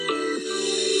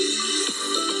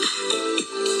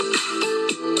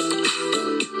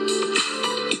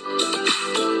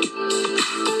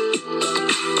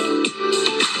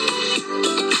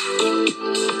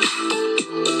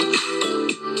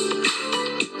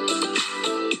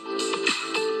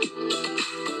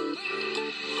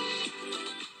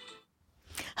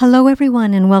Hello,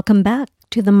 everyone, and welcome back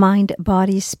to the Mind,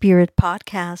 Body, Spirit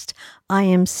podcast. I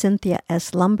am Cynthia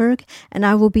S. Lumberg, and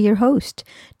I will be your host.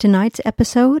 Tonight's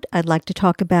episode, I'd like to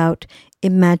talk about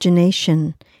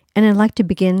imagination, and I'd like to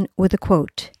begin with a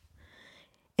quote.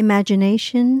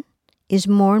 Imagination is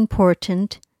more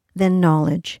important than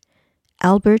knowledge.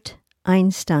 Albert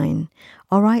Einstein.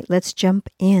 All right, let's jump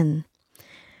in.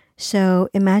 So,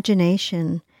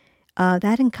 imagination,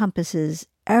 that encompasses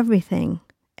everything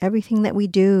that we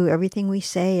do, everything we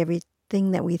say,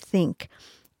 everything that we think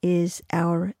is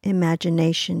our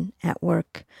imagination at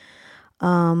work.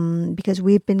 Because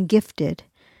we've been gifted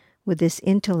with this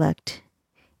intellect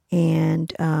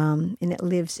and it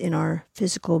lives in our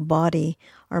physical body,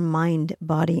 our mind,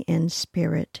 body, and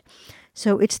spirit.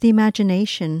 So it's the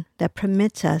imagination that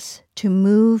permits us to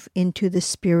move into the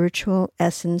spiritual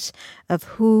essence of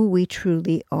who we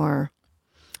truly are.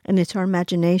 And it's our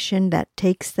imagination that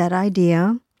takes that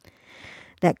idea,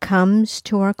 that comes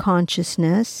to our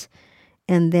consciousness,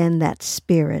 and then that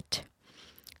spirit.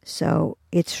 So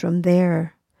it's from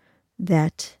there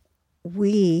that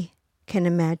we can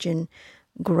imagine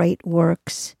great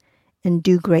works and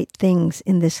do great things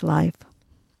in this life.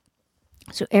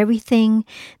 So everything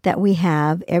that we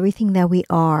have, everything that we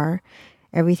are,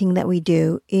 everything that we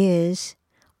do is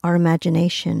our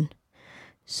imagination.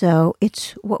 So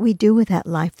it's what we do with that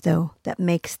life, though, that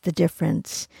makes the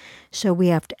difference. So we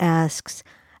have to ask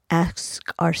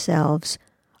ourselves,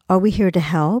 are we here to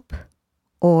help,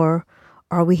 or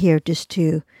are we here just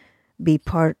to be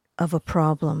part of a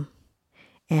problem?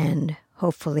 And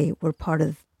hopefully we're part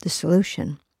of the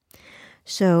solution.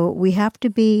 So we have to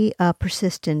be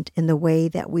persistent in the way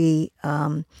that we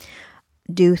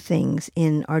do things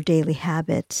in our daily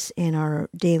habits, in our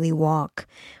daily walk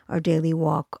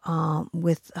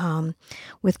with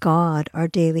God, our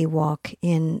daily walk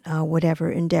in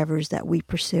whatever endeavors that we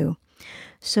pursue.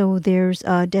 So there's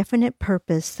a definite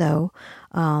purpose, though,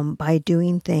 by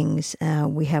doing things.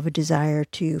 We have a desire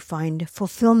to find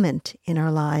fulfillment in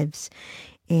our lives.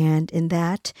 And in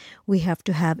that, we have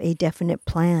to have a definite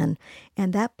plan.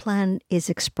 And that plan is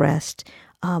expressed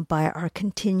by our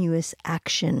continuous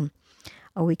action.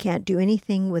 We can't do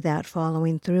anything without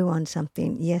following through on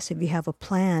something. Yes, if you have a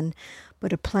plan,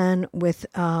 but a plan with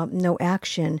no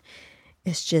action,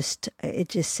 it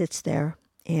just sits there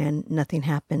and nothing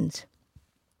happens.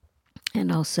 And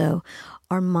also,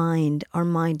 our mind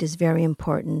is very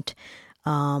important,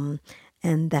 and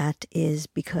that is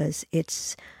because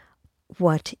it's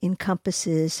what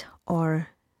encompasses our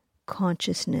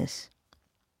consciousness.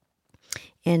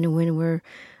 And when we're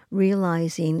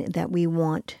realizing that we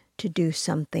want to do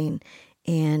something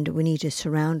and we need to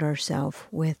surround ourselves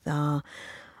with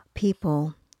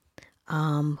people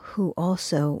who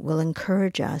also will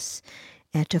encourage us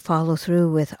and to follow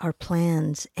through with our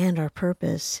plans and our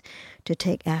purpose, to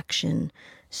take action.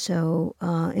 So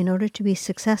in order to be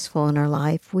successful in our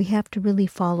life, we have to really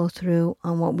follow through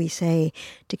on what we say,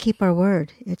 to keep our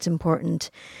word. It's important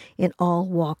in all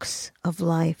walks of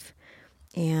life.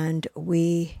 And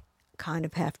we kind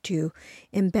of have to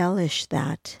embellish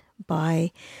that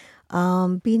by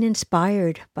being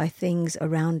inspired by things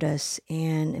around us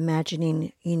and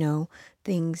imagining,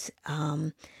 things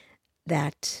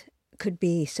that could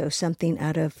be. So something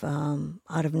out of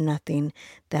nothing,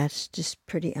 that's just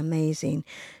pretty amazing.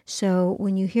 So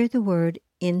when you hear the word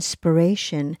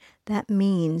inspiration, that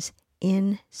means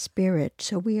in spirit.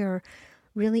 So we are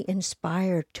really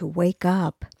inspired to wake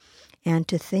up and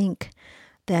to think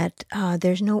that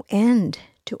there's no end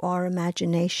to our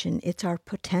imagination. It's our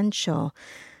potential.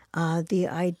 The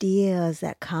ideas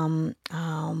that come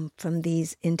from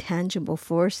these intangible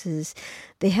forces,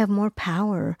 they have more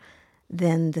power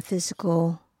than the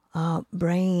physical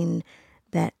brain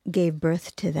that gave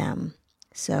birth to them.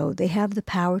 So they have the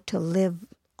power to live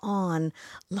on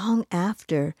long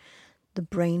after the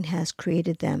brain has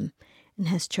created them and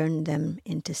has turned them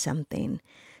into something.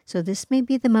 So this may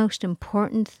be the most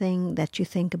important thing that you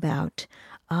think about,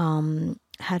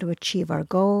 how to achieve our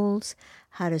goals,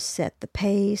 how to set the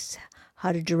pace,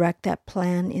 how to direct that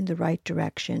plan in the right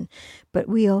direction. But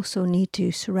we also need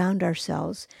to surround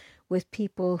ourselves with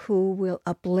people who will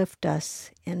uplift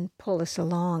us and pull us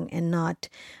along and not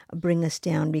bring us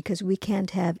down, because we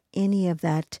can't have any of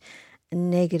that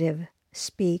negative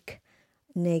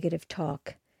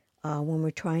talk when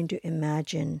we're trying to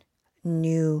imagine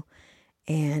new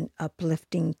and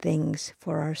uplifting things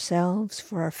for ourselves,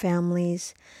 for our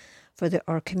families, for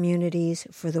our communities,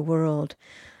 for the world.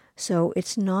 So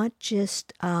it's not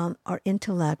just our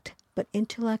intellect, but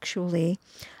intellectually,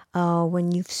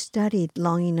 when you've studied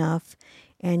long enough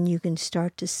and you can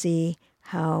start to see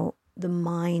how the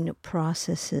mind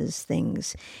processes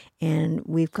things, and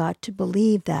we've got to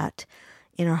believe that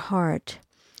in our heart.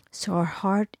 So our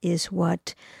heart is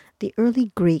what the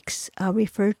early Greeks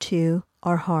referred to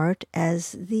our heart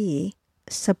as the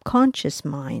subconscious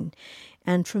mind.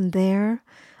 And from there,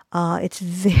 it's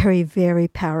very, very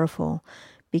powerful,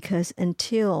 because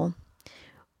until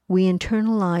we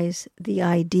internalize the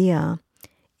idea,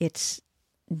 it's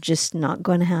just not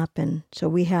going to happen. So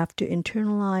we have to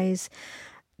internalize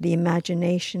the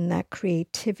imagination, that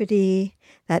creativity,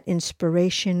 that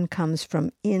inspiration comes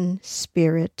from in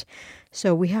spirit.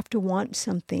 So we have to want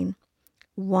something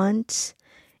once,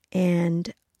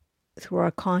 and through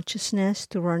our consciousness,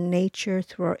 through our nature,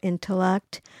 through our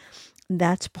intellect,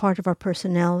 that's part of our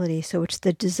personality. So it's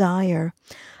the desire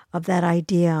of that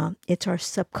idea. It's our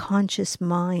subconscious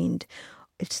mind.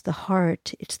 It's the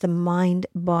heart. It's the mind,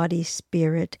 body,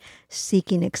 spirit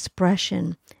seeking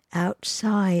expression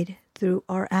outside through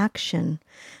our action.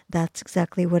 That's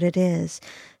exactly what it is.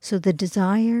 So the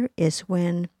desire is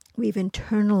when we've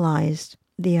internalized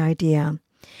the idea,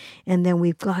 and then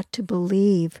we've got to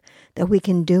believe that we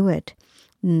can do it.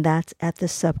 And that's at the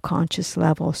subconscious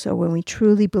level. So when we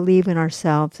truly believe in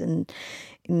ourselves and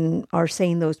are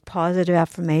saying those positive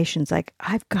affirmations like,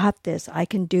 I've got this, I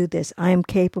can do this, I am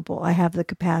capable, I have the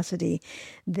capacity,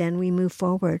 then we move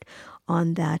forward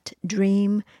on that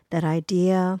dream, that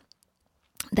idea,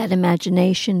 that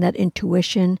imagination, that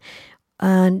intuition.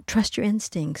 And trust your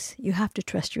instincts. You have to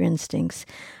trust your instincts,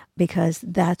 because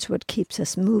that's what keeps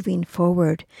us moving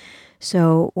forward.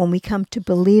 So when we come to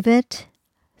believe it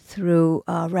through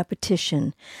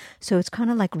repetition, so it's kind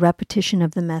of like repetition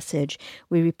of the message.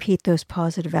 We repeat those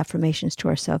positive affirmations to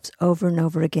ourselves over and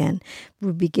over again.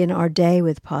 We begin our day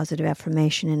with positive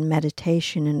affirmation and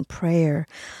meditation and prayer,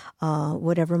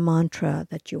 whatever mantra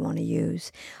that you want to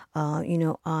use.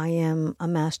 I am a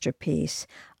masterpiece.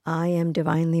 I am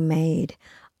divinely made.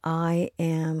 I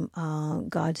am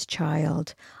God's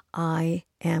child. I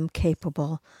am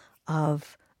capable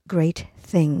of great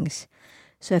things.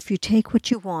 So if you take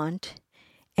what you want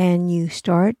and you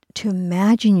start to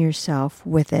imagine yourself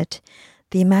with it,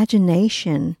 the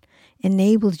imagination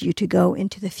enables you to go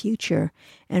into the future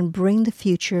and bring the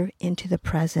future into the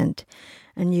present.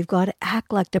 And you've got to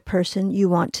act like the person you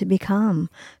want to become.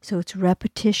 So it's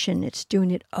repetition. It's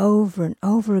doing it over and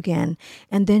over again.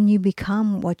 And then you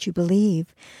become what you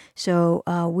believe. So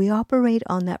we operate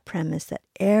on that premise that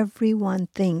everyone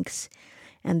thinks.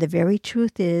 And the very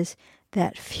truth is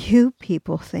that few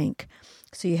people think.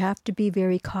 So you have to be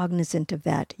very cognizant of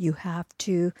that. You have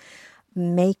to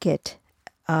make it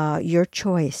your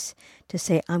choice to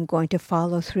say, I'm going to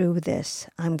follow through with this.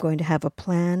 I'm going to have a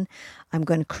plan. I'm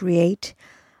going to create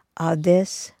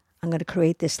this. I'm going to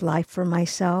create this life for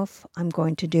myself. I'm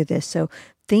going to do this. So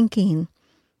thinking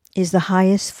is the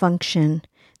highest function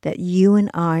that you and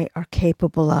I are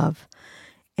capable of.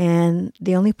 And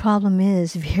the only problem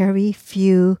is very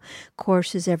few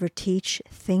courses ever teach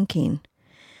thinking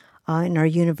in our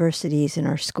universities, in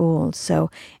our schools.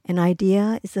 So an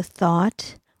idea is a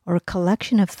thought or a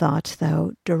collection of thoughts,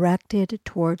 though, directed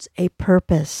towards a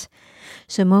purpose.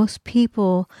 So most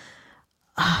people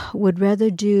would rather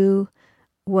do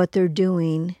what they're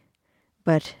doing,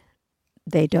 but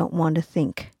they don't want to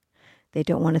think. They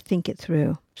don't want to think it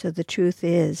through. So the truth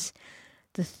is,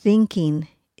 the thinking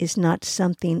is not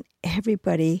something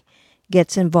everybody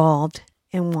gets involved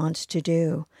and wants to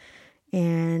do.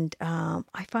 And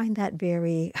I find that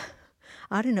very,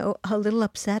 a little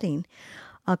upsetting.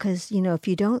 Because, if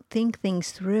you don't think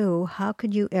things through, how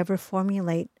could you ever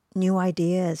formulate new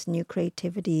ideas, new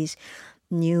creativities,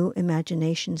 new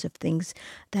imaginations of things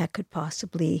that could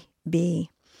possibly be?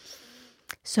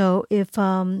 So if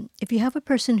you have a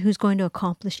person who's going to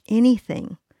accomplish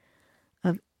anything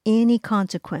of any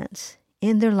consequence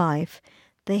in their life,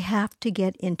 they have to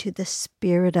get into the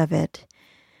spirit of it.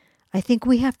 I think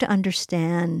we have to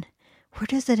understand, where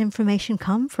does that information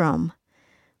come from?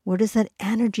 Where does that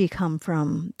energy come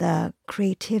from? The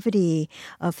creativity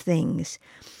of things.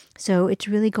 So it's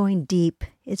really going deep.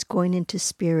 It's going into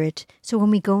spirit. So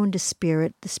when we go into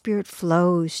spirit, the spirit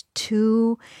flows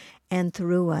to and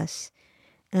through us.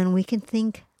 And we can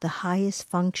think the highest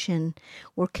function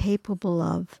we're capable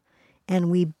of.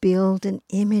 And we build an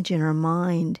image in our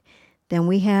mind. Then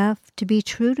we have to be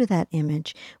true to that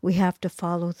image. We have to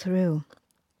follow through.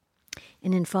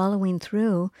 And in following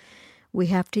through, we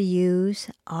have to use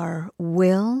our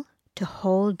will to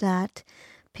hold that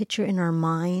picture in our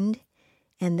mind,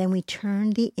 and then we turn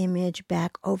the image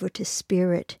back over to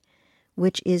spirit,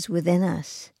 which is within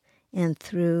us. And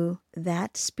through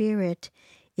that spirit,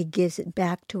 it gives it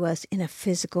back to us in a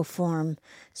physical form.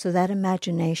 So that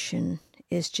imagination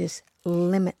is just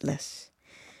limitless.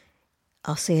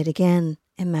 I'll say it again.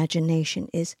 Imagination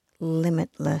is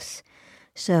limitless.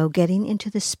 So getting into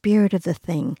the spirit of the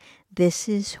thing, this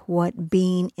is what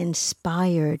being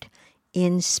inspired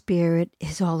in spirit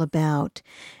is all about.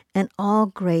 And all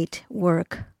great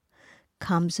work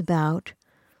comes about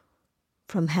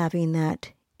from having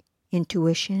that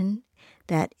intuition,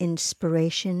 that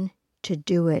inspiration to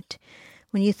do it.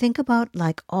 When you think about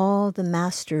like all the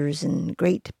masters and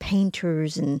great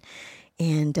painters and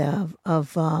in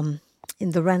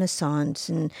the Renaissance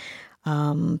and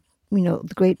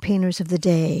the great painters of the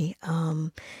day,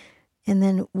 and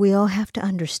then we all have to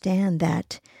understand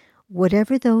that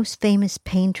whatever those famous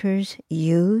painters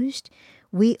used,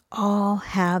 we all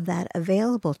have that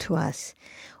available to us.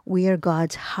 We are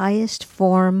God's highest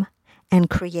form and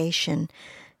creation.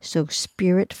 So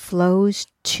spirit flows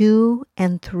to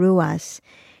and through us,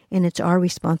 and it's our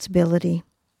responsibility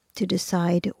to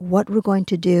decide what we're going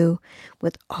to do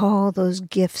with all those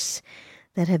gifts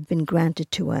that have been granted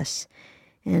to us.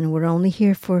 And we're only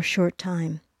here for a short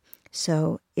time.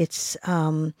 So it's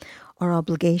our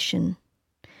obligation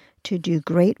to do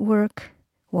great work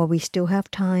while we still have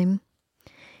time,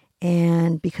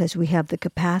 and because we have the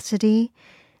capacity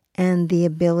and the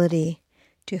ability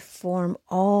to form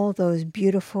all those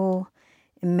beautiful,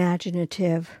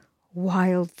 imaginative,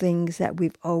 wild things that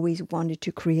we've always wanted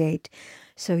to create.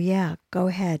 So yeah, go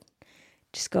ahead.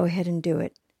 Just go ahead and do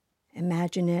it.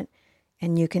 Imagine it,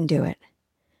 and you can do it.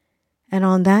 And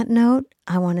on that note,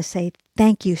 I want to say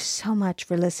thank you so much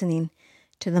for listening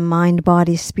to the Mind,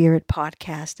 Body, Spirit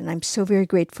podcast. And I'm so very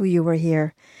grateful you were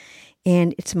here.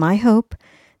 And it's my hope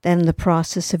that in the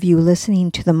process of you listening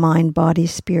to the Mind, Body,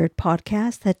 Spirit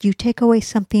podcast, that you take away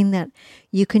something that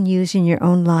you can use in your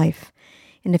own life.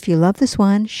 And if you love this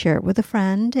one, share it with a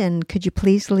friend. And could you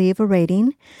please leave a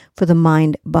rating for the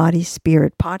Mind, Body,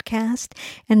 Spirit podcast?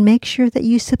 And make sure that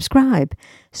you subscribe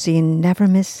so you never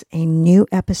miss a new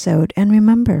episode. And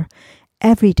remember,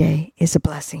 every day is a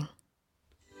blessing.